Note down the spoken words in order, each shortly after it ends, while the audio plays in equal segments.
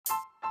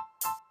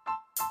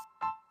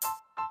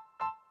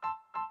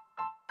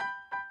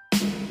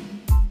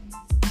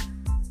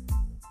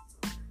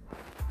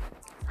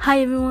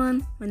Hi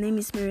everyone, my name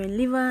is Miriam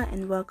Liva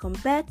and welcome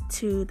back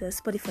to the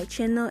Spotify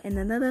channel and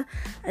another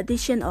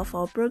edition of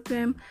our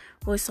program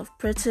Voice of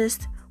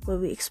Protest, where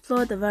we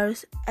explore the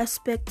various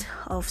aspects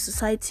of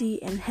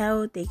society and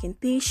how they can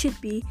be,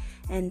 should be,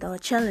 and our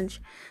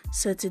challenge.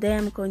 So today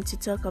I'm going to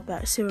talk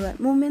about Civil Rights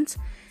Movement.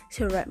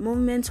 Civil Rights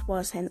Movement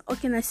was an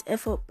organized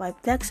effort by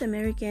Black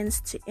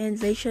Americans to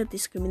end racial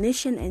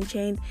discrimination and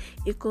gain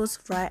equal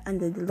rights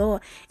under the law.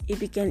 It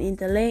began in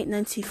the late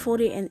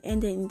 1940s and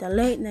ended in the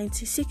late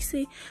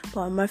 1960s,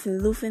 but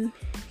Martin Luther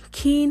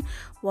King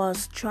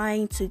was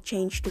trying to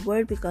change the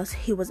world because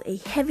he was a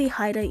heavy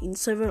hitter in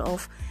several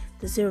of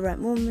the civil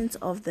rights movements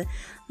of the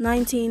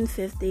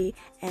 1950s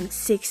and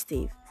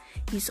 60s.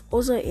 His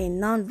also a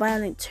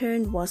non-violent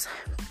turn was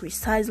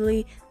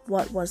precisely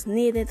what was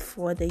needed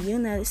for the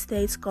United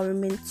States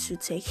government to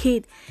take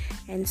heed,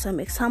 and some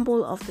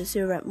examples of the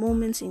civil rights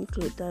movements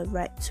include the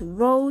right to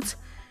vote,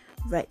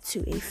 right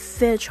to a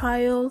fair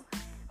trial,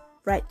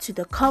 right to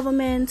the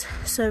government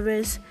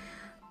service,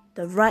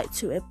 the right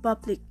to a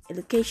public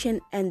education,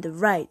 and the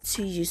right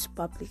to use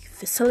public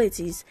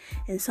facilities.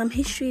 And some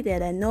history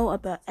that I know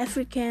about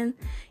African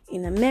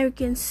in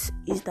Americans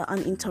is the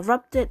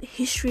uninterrupted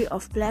history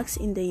of blacks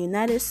in the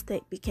United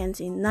States began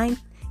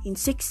in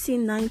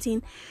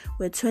 1619,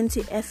 where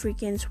 20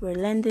 Africans were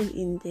landed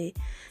in the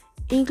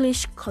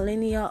English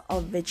colony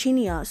of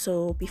Virginia.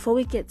 So before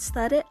we get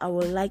started, I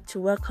would like to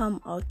welcome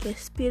our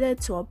guest speaker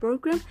to our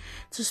program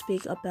to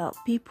speak about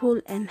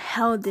people and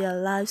how their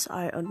lives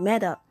are on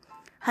matter.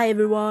 Hi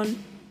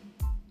everyone.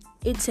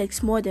 It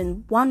takes more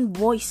than one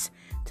voice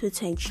to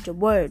change the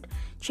world.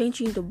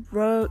 Changing the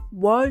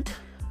world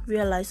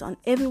relies on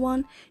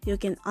everyone. You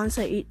can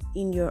answer it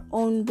in your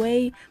own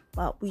way,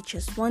 but we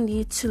just want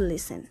you to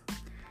listen.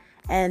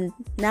 And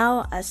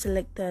now I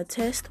select the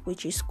test,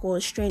 which is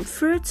called Strange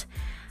Fruit,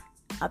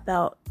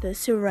 about the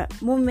civil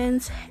rights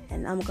movement,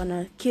 and I'm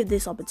gonna give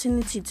this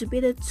opportunity to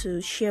Peter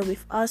to share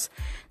with us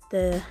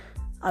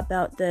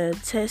about the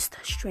test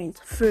Strange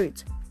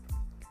Fruit.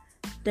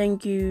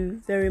 Thank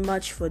you very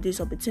much for this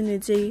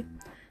opportunity.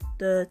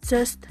 The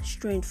test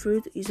Strange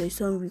Fruit is a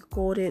song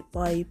recorded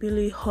by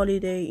Billie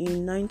Holiday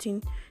in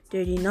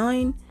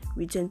 1939,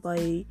 written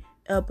by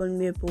Albert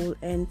Meerbol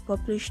and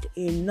published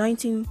in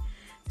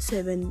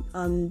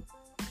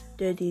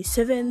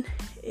 1937.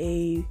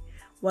 A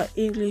white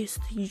English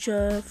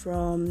teacher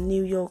from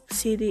New York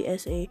City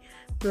as a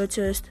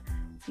protest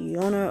in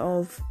honor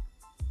of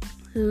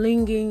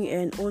lynching,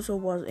 and also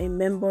was a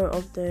member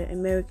of the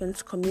American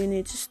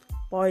Communist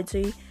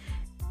Party.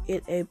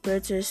 It a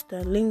protest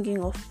the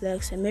lynching of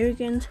Black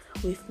Americans,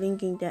 with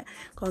lynching that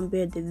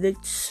compared the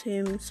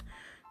victims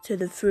to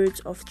the fruits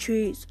of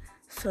trees.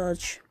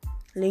 Such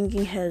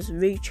lynching has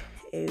reached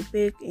a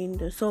peak in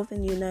the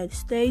southern United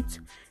States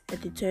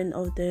at the turn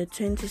of the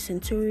 20th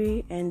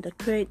century, and the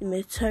great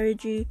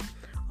majority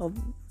of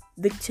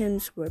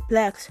victims were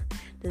blacks.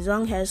 The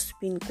song has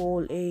been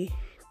called a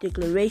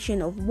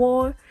declaration of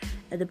war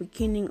at the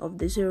beginning of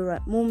the civil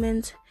rights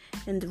movement,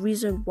 and the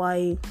reason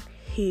why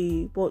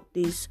he wrote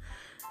this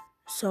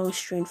song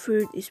Strange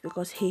Fruit is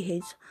because he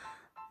hates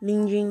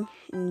lynching,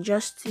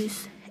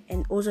 injustice,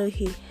 and also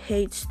he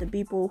hates the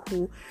people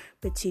who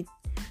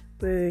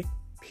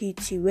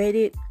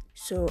perpetuated.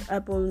 So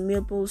Albert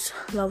Meerbol's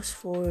love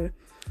for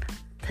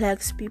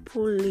black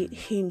people led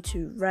him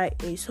to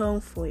write a song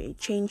for a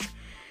change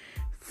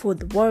for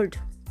the world.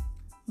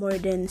 More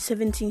than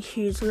 17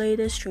 years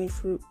later, Strange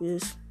Fruit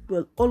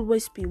will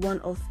always be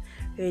one of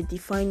her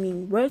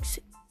defining works.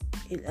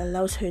 It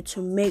allows her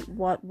to make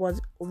what was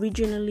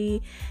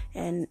originally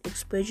an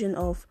expression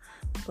of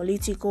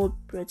political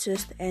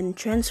protest and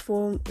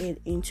transform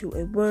it into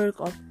a work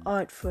of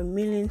art for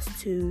millions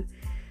to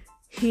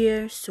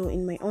hear. So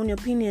in my own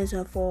opinions,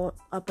 I thought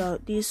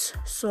about this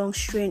song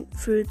Strange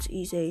Fruit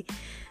is a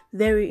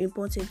very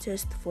important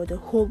test for the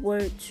whole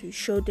world, to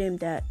show them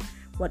that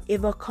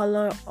whatever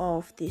color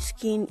of the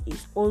skin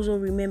is, also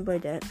remember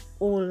that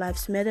all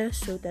lives matter.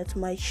 So that's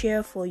my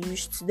share for you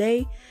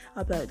today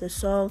about the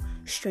song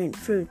Strange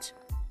Fruit.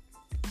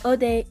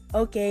 Okay,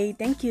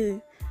 thank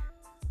you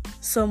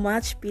so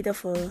much, Peter,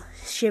 for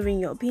sharing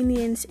your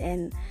opinions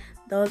and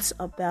thoughts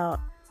about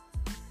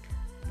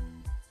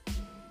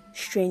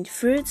Strange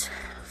Fruit,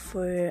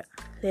 for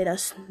let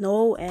us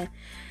know and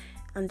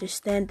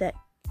understand that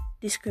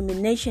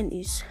discrimination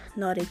is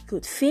not a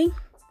good thing.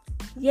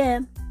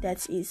 Yeah,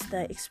 that is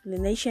the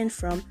explanation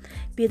from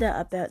Peter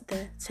about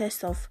the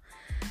test of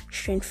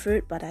Strange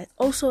Fruit, but I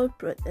also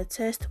brought a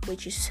test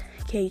which is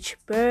Caged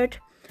Bird,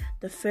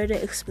 the further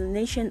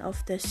explanation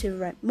of the civil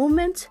rights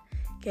movement.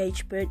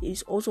 Caged Bird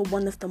is also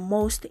one of the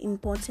most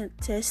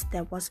important tests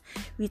that was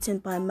written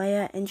by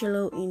Maya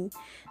Angelou in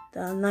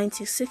the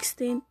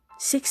 1960s,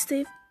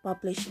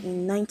 published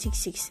in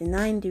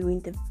 1969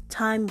 during the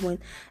time when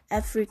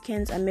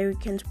African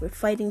Americans were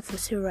fighting for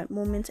civil rights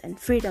movement and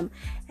freedom.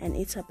 And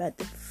it's about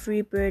the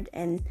free bird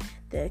and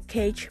the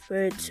caged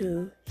bird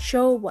to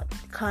show what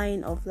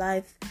kind of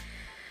life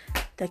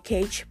the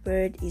caged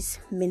bird is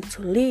meant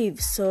to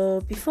live.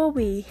 So before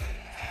we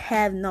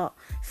have not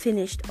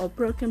finished our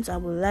programs, I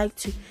would like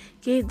to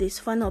give this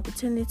final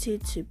opportunity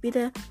to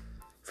Peter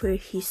for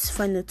his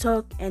final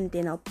talk, and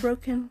then our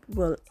program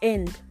will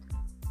end.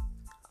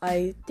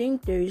 I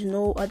think there is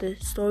no other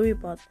story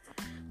but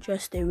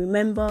just a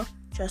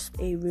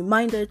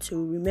reminder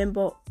to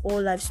remember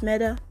all lives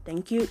matter.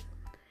 Thank you.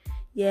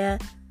 Yeah,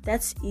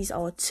 that is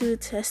our 2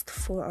 test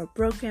for our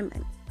program,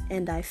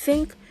 and I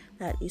think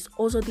that is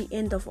also the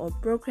end of our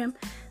program.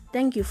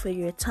 Thank you for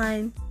your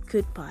time.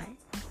 Goodbye.